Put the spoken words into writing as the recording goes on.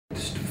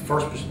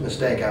first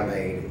mistake I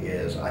made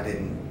is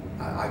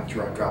I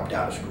dropped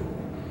out of school.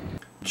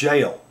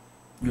 Jail.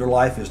 Your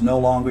life is no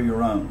longer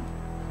your own.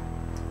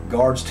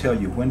 Guards tell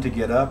you when to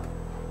get up,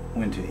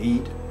 when to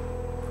eat,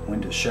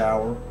 when to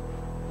shower,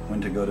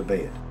 when to go to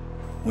bed.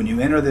 When you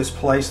enter this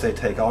place, they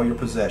take all your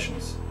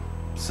possessions: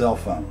 cell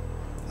phone,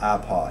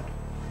 iPod,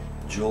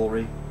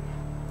 jewelry,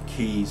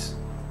 keys,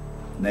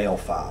 nail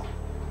file,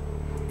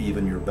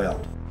 even your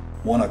belt.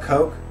 Want a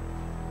Coke?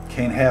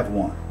 Can't have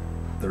one.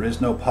 There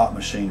is no pop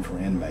machine for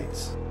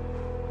inmates.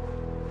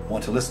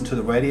 Want to listen to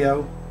the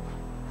radio?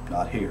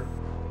 Not here.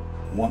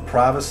 Want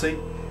privacy?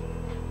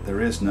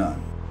 There is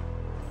none.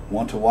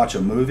 Want to watch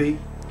a movie?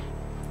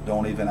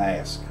 Don't even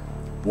ask.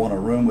 Want a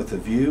room with a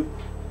view?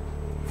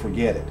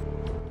 Forget it.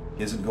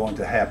 Isn't going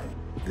to happen.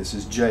 This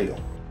is jail.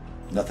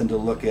 Nothing to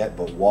look at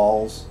but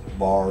walls,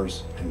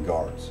 bars, and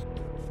guards.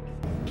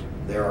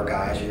 There are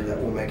guys here that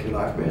will make your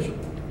life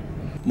miserable.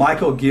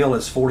 Michael Gill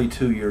is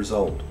 42 years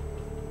old.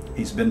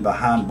 He's been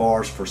behind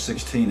bars for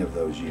 16 of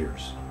those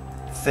years.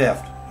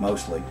 Theft,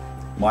 mostly.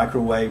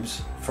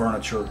 Microwaves,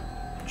 furniture,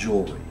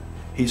 jewelry.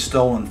 He's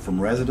stolen from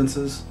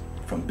residences,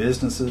 from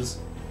businesses,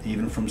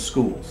 even from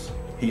schools.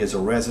 He is a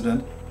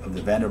resident of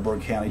the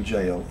Vanderburgh County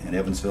Jail in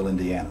Evansville,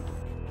 Indiana.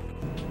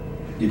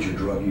 Did your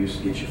drug use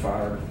get you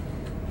fired?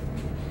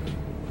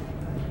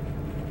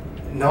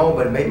 No,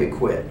 but it made me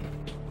quit.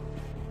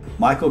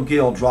 Michael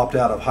Gill dropped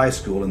out of high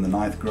school in the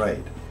 9th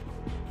grade.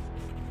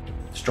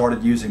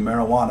 Started using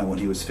marijuana when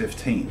he was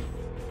 15,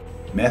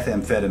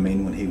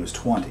 methamphetamine when he was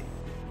 20,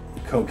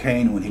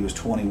 cocaine when he was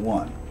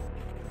 21.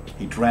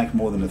 He drank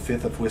more than a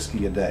fifth of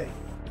whiskey a day.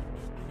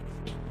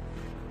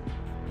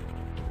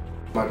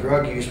 My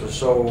drug use was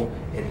so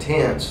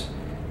intense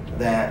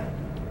that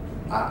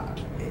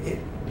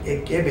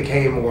it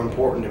became more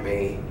important to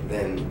me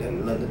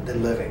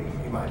than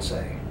living, you might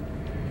say,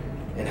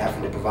 and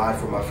having to provide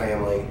for my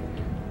family.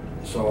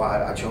 So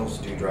I chose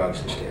to do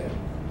drugs instead.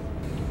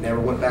 Never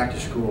went back to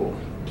school.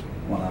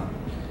 Why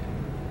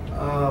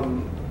not?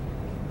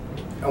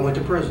 I went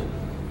to prison.